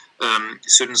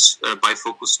students by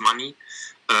Focus Money.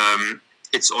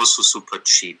 It's also super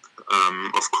cheap.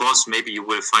 Of course, maybe you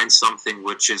will find something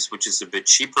which is a bit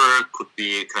cheaper. Could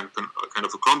be kind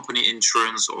of a company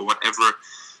insurance or whatever,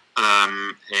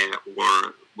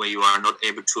 or where you are not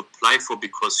able to apply for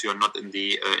because you are not in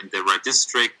the right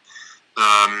district.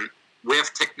 We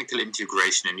have technical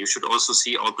integration, and you should also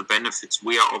see all the benefits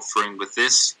we are offering with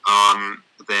this.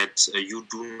 That you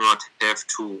do not have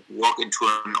to walk into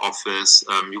an office.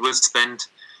 You will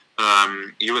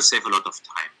save a lot of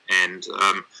time, and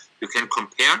you can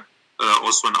compare.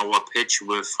 Also on our page, you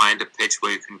will find a page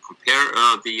where you can compare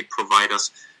the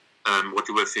providers. What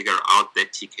you will figure out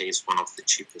that TK is one of the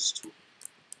cheapest too.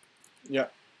 Yeah.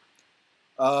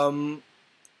 Um,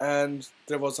 and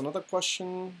there was another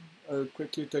question. I'll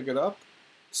quickly take it up.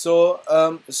 So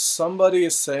somebody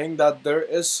is saying that there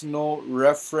is no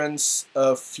reference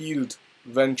field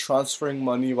when transferring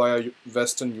money via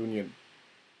Western Union.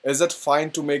 Is it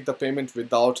fine to make the payment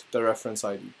without the reference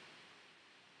ID?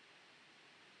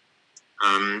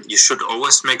 You should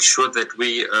always make sure that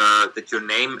that your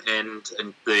name and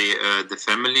the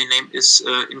family name is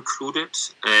included.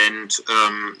 And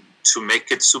to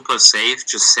make it super safe,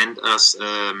 just send us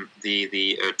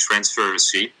the transfer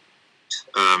receipt.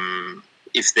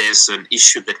 If there's an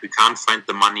issue that we can't find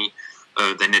the money,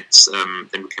 then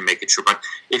we can make it sure. But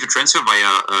if you transfer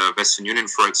via Western Union,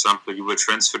 for example, you will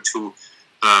transfer to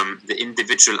the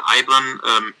individual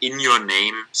IBAN in your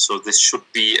name, so this should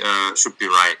be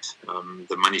right.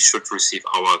 The money should receive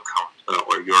our account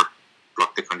or your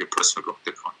blocked account, your personal blocked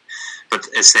account. But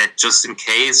as said, just in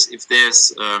case if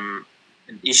there's an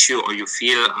issue or you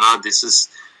feel this is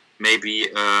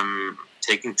maybe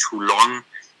taking too long,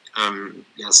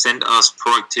 send us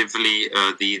proactively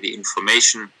the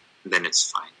information, then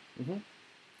it's fine.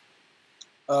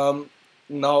 Mm-hmm.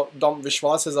 Now, Dom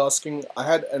Vishwas is asking, I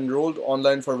had enrolled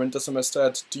online for winter semester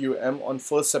at TUM on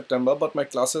 1st September, but my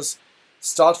classes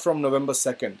start from November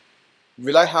 2nd.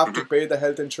 Will I have to pay the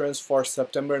health insurance for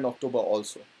September and October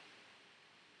also?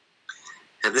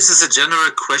 Yeah, this is a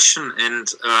general question,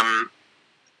 and a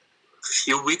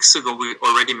few weeks ago we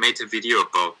already made a video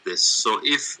about this. So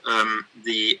if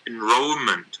the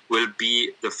enrollment will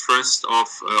be the 1st of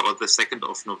or the 2nd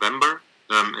of November,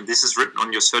 and this is written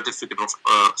on your certificate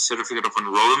of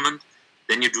enrollment,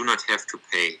 then you do not have to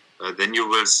pay. Then you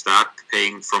will start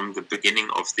paying from the beginning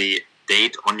of the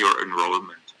date on your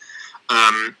enrollment.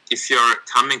 If you're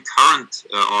coming current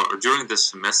or during the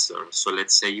semester, so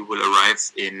let's say you will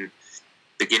arrive in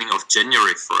beginning of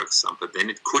January, for example, then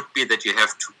it could be that you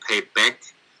have to pay back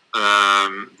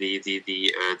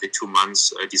the 2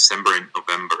 months, December and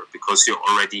November, because you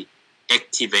already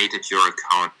activated your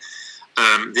account.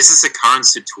 This is a current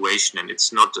situation, and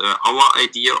it's not our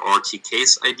idea or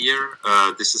TK's idea.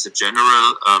 This is a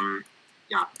general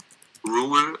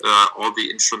rule all the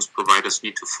insurance providers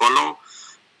need to follow.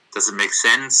 Does it make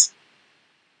sense?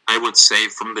 I would say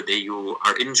from the day you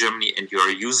are in Germany and you are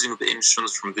using the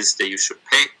insurance, from this day you should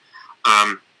pay.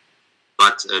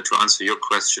 But to answer your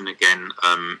question again,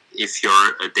 if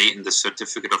your date in the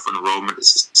certificate of enrollment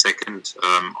is the 2nd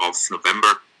of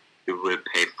November, you will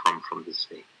pay from this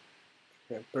day.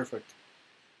 Okay, perfect.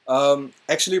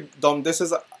 Actually, Dom, this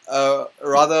is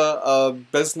rather a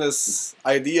business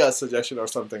idea suggestion or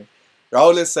something.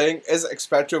 Rahul is saying, is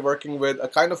Expatrio working with a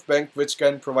kind of bank which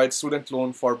can provide student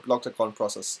loan for blocked account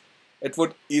process? It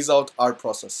would ease out our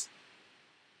process.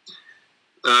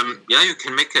 Yeah, you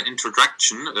can make an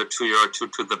introduction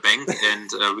to the bank, and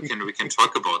we can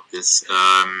talk about this.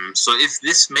 So if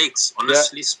this makes,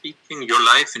 honestly speaking, your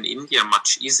life in India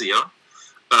much easier,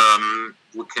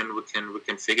 we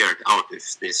can figure it out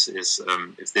if this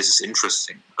is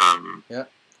interesting.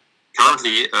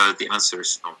 Currently, the answer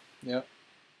is no.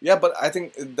 Yeah, but I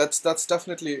think that's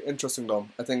definitely interesting,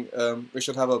 Dom. I think we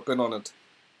should have a pin on it.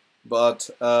 But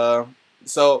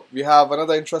so we have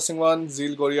another interesting one.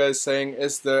 Zeal Goria is saying,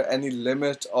 is there any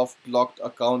limit of blocked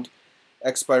account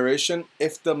expiration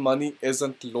if the money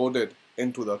isn't loaded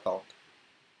into the account?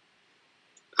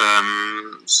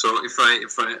 So if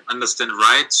I understand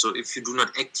right, so if you do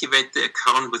not activate the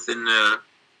account within a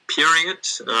period,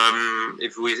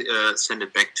 if we send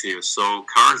it back to you. So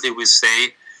currently we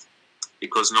say,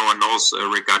 because no one knows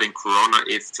regarding Corona,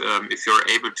 if you're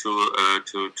able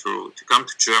to come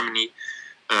to Germany,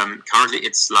 currently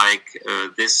it's like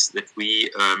this, that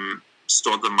we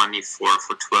store the money for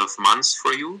 12 months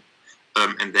for you,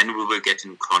 and then we will get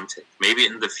in contact. Maybe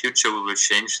in the future we will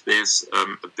change this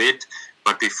a bit,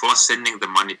 but before sending the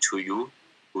money to you,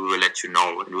 we will let you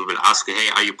know, and we will ask you, hey,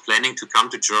 are you planning to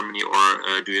come to Germany,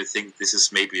 or do you think this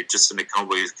is maybe just an account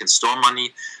where you can store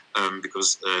money?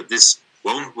 Because this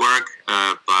won't work,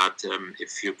 but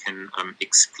if you can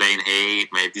explain, hey,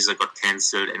 my visa got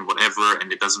cancelled and whatever,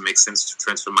 and it doesn't make sense to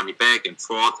transfer money back and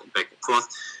forth,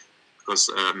 because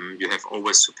you have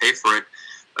always to pay for it,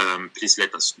 please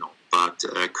let us know. But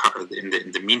in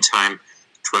the meantime,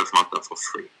 12 months are for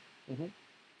free. Mm-hmm.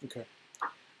 Okay.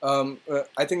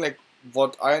 I think like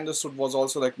what I understood was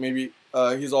also like maybe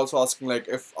he's also asking like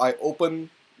if I open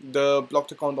the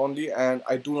blocked account only and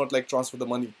I do not like transfer the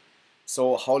money.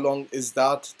 So how long is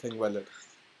that thing valid?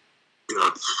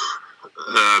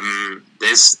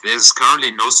 There's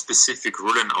currently no specific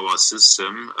rule in our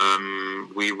system.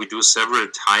 We do several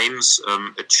times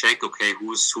a check. Okay,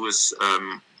 who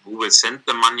will send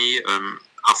the money?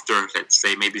 after, let's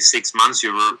say, maybe 6 months,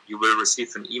 you will receive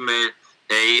an email.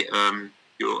 Hey,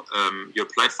 you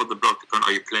applied for the blocked account.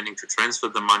 Are you planning to transfer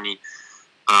the money?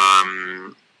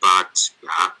 But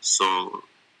yeah, so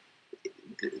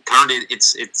currently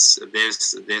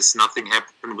there's nothing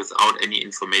happen without any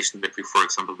information that we, for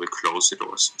example, will close it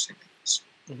or something like this.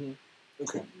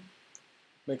 Okay,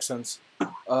 makes sense.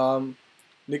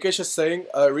 Nikesh is saying,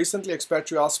 recently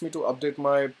Expatrio asked me to update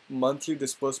my monthly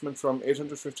disbursement from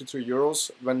 853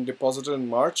 euros when deposited in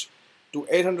March to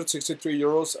 863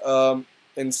 euros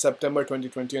in September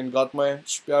 2020 and got my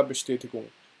Sperrbestätigung.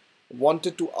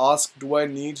 Wanted to ask, do I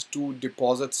need to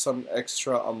deposit some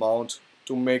extra amount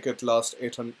to make it last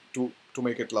 800 to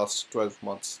make it last 12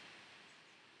 months?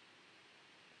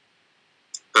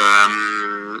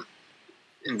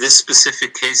 In this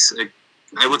specific case,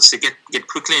 I would say get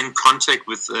quickly in contact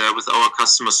with our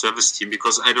customer service team,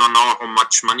 because I don't know how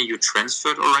much money you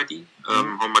transferred already,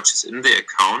 how much is in the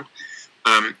account.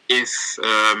 If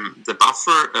the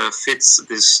buffer fits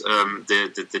this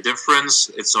the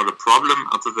difference, it's not a problem.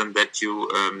 Other than that, you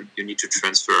need to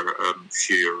transfer a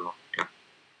few euro. Yeah.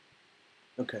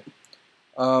 Okay.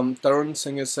 Tarun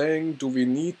Singh is saying, do we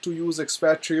need to use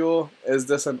Expatrio? Is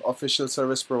this an official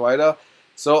service provider?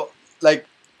 So, like,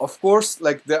 of course,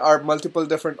 like there are multiple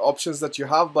different options that you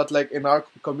have, but like in our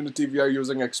community, we are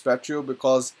using Expatrio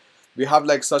because we have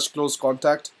like such close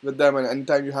contact with them, and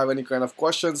anytime you have any kind of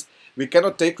questions, we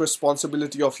cannot take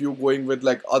responsibility of you going with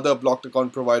like other blocked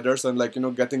account providers and like, you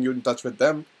know, getting you in touch with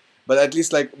them. But at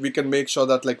least like we can make sure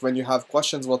that like when you have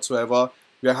questions whatsoever,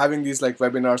 we are having these like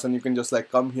webinars and you can just like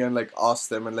come here and like ask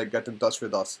them and like get in touch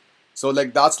with us. So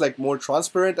like that's like more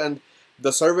transparent, and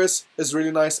the service is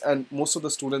really nice, and most of the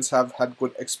students have had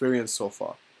good experience so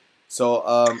far. So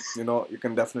you know, you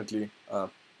can definitely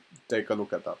take a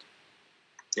look at that.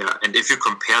 Yeah, and if you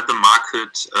compare the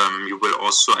market, you will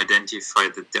also identify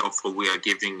that the offer we are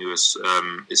giving you is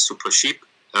super cheap,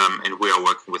 and we are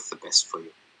working with the best for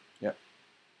you. Yeah.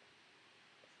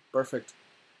 Perfect.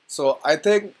 So I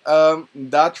think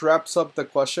that wraps up the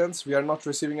questions. We are not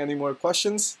receiving any more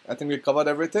questions. I think we covered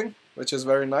everything, which is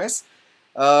very nice.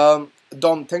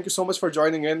 Dom, thank you so much for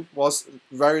joining in. It was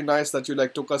very nice that you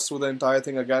like took us through the entire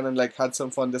thing again and like had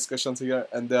some fun discussions here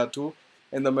and there too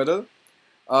in the middle.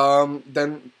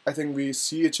 Then I think we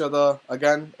see each other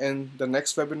again in the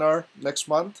next webinar next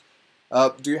month.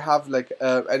 Do you have like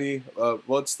any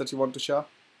words that you want to share?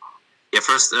 Yeah,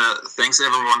 first, thanks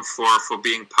everyone for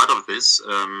being part of this.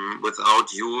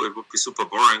 Without you, it would be super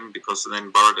boring, because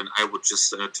then Bart and I would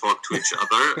just talk to each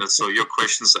other. So your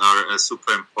questions are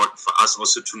super important for us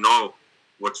also to know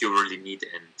what you really need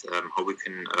and how we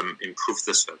can improve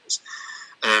the service.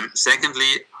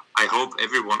 Secondly, I hope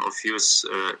every one of you is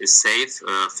safe,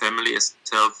 family is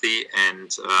healthy, and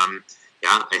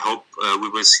yeah, I hope we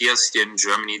will see us here in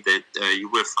Germany, that you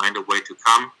will find a way to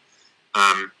come.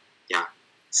 Yeah.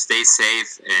 Stay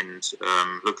safe, and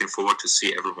looking forward to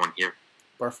see everyone here.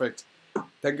 Perfect.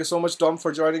 Thank you so much, Dom,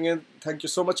 for joining in. Thank you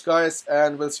so much, guys,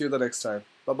 and we'll see you the next time.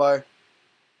 Bye-bye.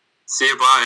 See you, bye.